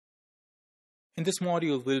In this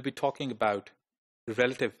module, we'll be talking about the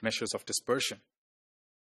relative measures of dispersion.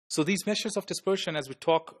 So these measures of dispersion, as we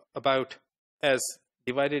talk about, as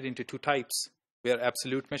divided into two types, we are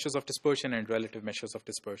absolute measures of dispersion and relative measures of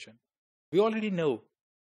dispersion. We already know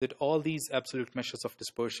that all these absolute measures of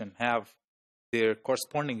dispersion have their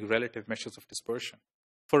corresponding relative measures of dispersion.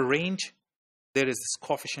 For range, there is this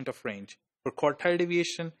coefficient of range. For quartile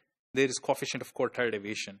deviation, there is coefficient of quartile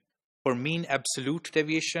deviation. For mean absolute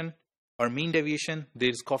deviation or mean deviation, there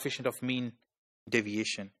is coefficient of mean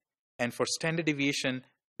deviation. And for standard deviation,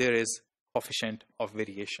 there is coefficient of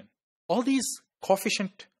variation. All these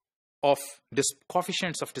coefficients of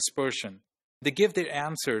dispersion, they give their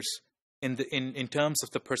answers in terms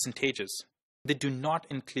of the percentages. They do not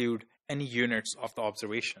include any units of the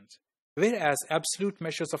observations, whereas absolute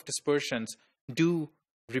measures of dispersions do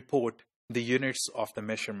report the units of the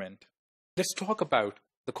measurement. Let's talk about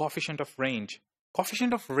the coefficient of range.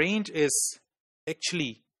 Coefficient of range is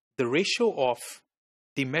actually the ratio of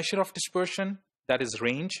the measure of dispersion, that is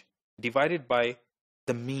range, divided by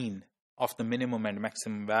the mean of the minimum and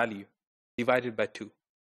maximum value, divided by 2.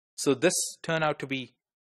 So this turned out to be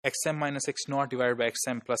xm minus x naught divided by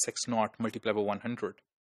xm plus x naught multiplied by 100.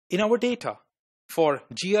 In our data, for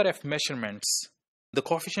GRF measurements, the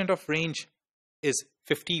coefficient of range is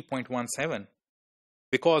 50.17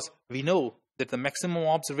 because we know that the maximum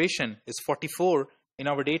observation is 44 in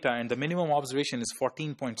our data and the minimum observation is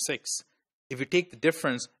 14.6. If we take the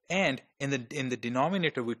difference and in the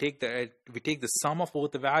denominator we take the sum of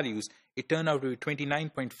both the values, it turned out to be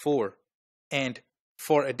 29.4, and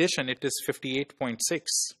for addition it is 58.6.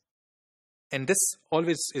 And this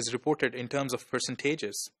always is reported in terms of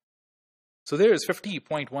percentages. So there is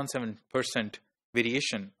 50.17%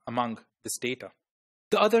 variation among this data.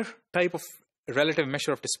 The other type of relative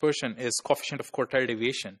measure of dispersion is coefficient of quartile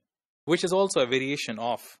deviation, which is also a variation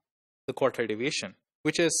of the quartile deviation,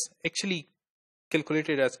 which is actually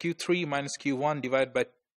calculated as Q3 minus Q1 divided by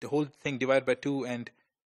the whole thing divided by 2 and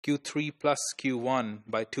Q3 plus Q1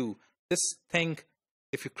 by 2. This thing,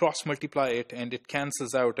 if you cross multiply it and it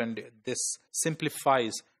cancels out, and this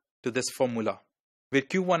simplifies to this formula, where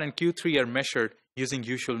Q1 and Q3 are measured using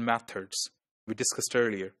usual methods we discussed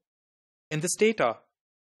earlier. In this data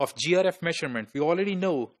of GRF measurement, we already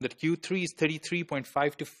know that Q3 is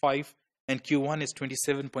 33.525 and Q1 is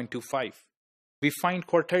 27.25. We find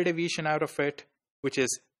quartile deviation out of it, which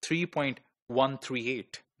is 3.138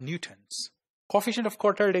 newtons. Coefficient of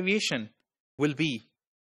quartile deviation will be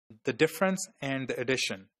the difference and the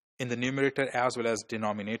addition in the numerator as well as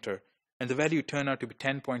denominator, and the value turned out to be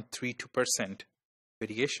 10.32%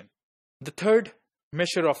 variation. The third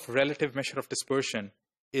relative measure of dispersion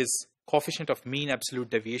is coefficient of mean absolute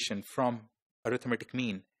deviation from arithmetic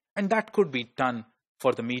mean, and that could be done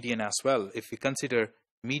for the median as well if we consider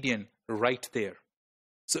median right there.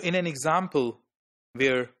 So in an example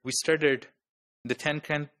where we studied the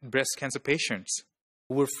 10 breast cancer patients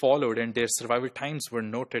who were followed and their survival times were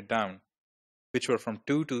noted down, which were from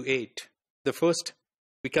 2 to 8. The first,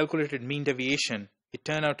 we calculated mean deviation. It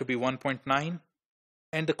turned out to be 1.9,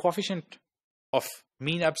 and the coefficient of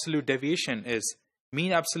mean absolute deviation is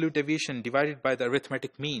mean absolute deviation divided by the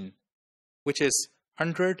arithmetic mean, which is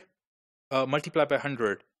 100 multiplied by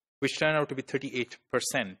 100, which turned out to be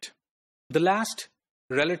 38%. The last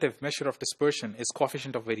relative measure of dispersion is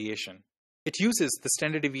coefficient of variation. It uses the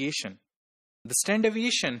standard deviation. The standard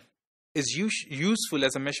deviation is useful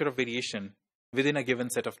as a measure of variation within a given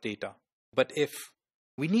set of data. But if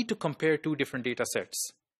we need to compare two different data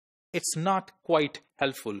sets, it's not quite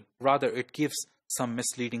helpful. Rather, it gives some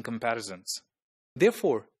misleading comparisons.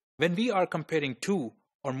 Therefore, when we are comparing two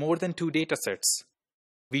or more than two data sets,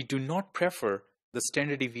 we do not prefer the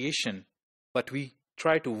standard deviation, but we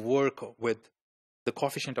try to work with the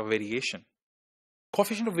coefficient of variation.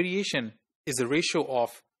 Coefficient of variation is the ratio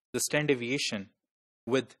of the standard deviation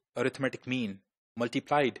with arithmetic mean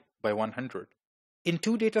multiplied by 100. In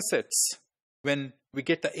two data sets, when we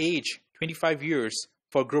get the age 25 years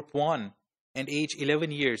for group 1 and age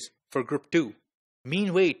 11 years for group 2,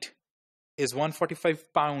 mean weight is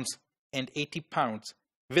 145 pounds and 80 pounds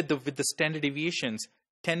with the standard deviations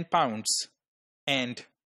 10 pounds and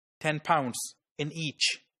 10 pounds in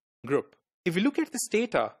each group. If we look at this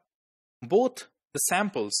data, both the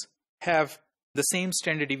samples have the same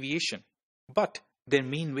standard deviation, but their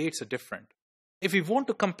mean weights are different. If we want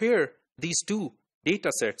to compare these two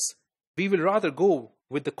data sets, we will rather go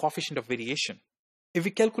with the coefficient of variation. If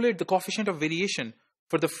we calculate the coefficient of variation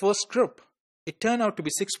for the first group, it turned out to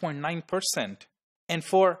be 6.9%, and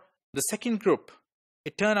for the second group,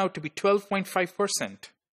 it turned out to be 12.5%.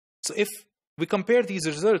 So if we compare these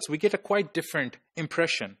results, we get a quite different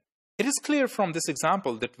impression. It is clear from this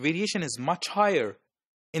example that variation is much higher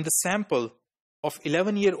in the sample of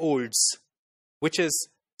 11-year-olds, which is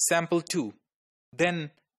sample 2, than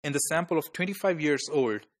in the sample of 25 years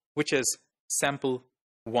old, which is sample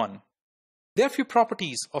 1. There are few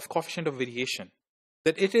properties of coefficient of variation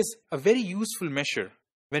that it is a very useful measure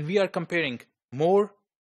when we are comparing more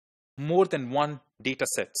than one data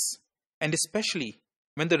sets, and especially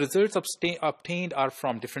when the results obtained are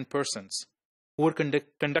from different persons who are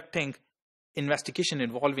conducting investigation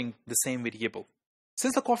involving the same variable.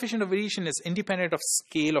 Since the coefficient of variation is independent of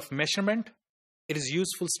scale of measurement, it is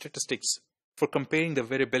useful statistics for comparing the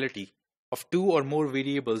variability of two or more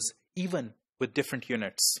variables even with different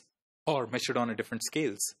units or measured on a different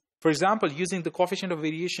scales. For example, using the coefficient of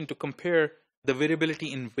variation to compare the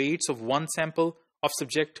variability in weights of one sample of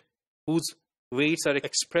subject whose weights are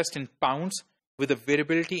expressed in pounds with the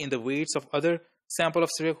variability in the weights of other sample of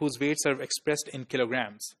subject whose weights are expressed in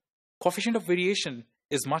kilograms. Coefficient of variation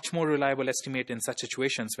is much more reliable estimate in such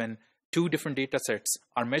situations when two different data sets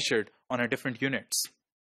are measured on a different units.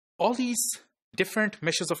 All these different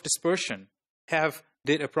measures of dispersion have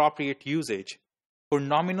their appropriate usage. For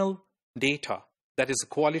nominal data, that is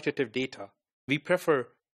qualitative data, we prefer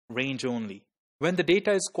range only. When the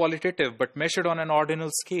data is qualitative but measured on an ordinal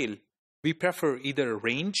scale, we prefer either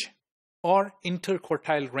range or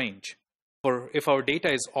interquartile range. For if our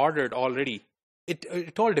data is ordered already,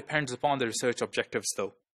 it all depends upon the research objectives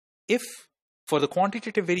though. If for the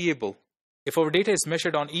quantitative variable, if our data is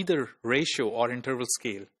measured on either ratio or interval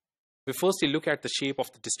scale, we firstly look at the shape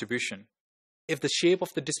of the distribution. If the shape of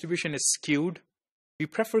the distribution is skewed, we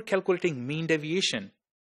prefer calculating mean deviation,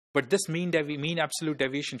 but this mean absolute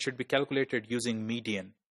deviation should be calculated using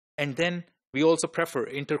median. And then we also prefer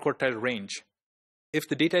interquartile range. If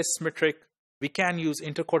the data is symmetric, we can use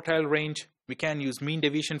interquartile range, we can use mean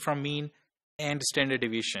deviation from mean, and standard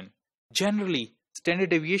deviation. Generally,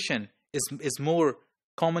 standard deviation is more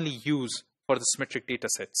commonly used for the symmetric data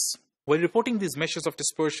sets. While reporting these measures of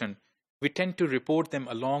dispersion, we tend to report them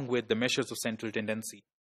along with the measures of central tendency.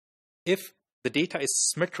 If the data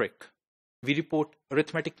is symmetric, we report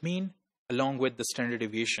arithmetic mean along with the standard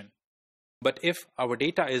deviation. But if our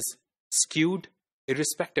data is skewed,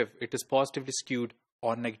 irrespective it is positively skewed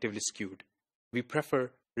or negatively skewed, we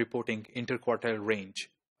prefer reporting interquartile range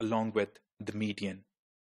along with the median.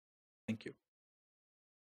 Thank you.